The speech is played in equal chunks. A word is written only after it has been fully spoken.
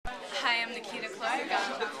I'm Nikita Clark.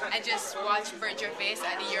 I just watched Bert Gervais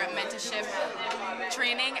at the Europe mentorship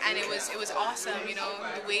training, and it was awesome. You know,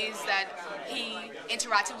 the ways that he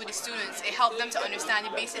interacted with the students. It helped them to understand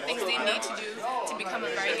the basic things they need to do to become a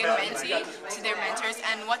very good mentee to their mentors,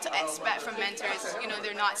 and what to expect from mentors. You know,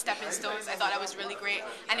 they're not stepping stones. I thought that was really great,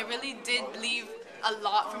 and it really did leave a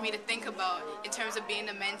lot for me to think about in terms of being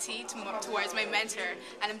a mentee towards my mentor,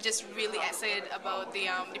 and I'm just really excited about the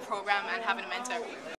program and having a mentor.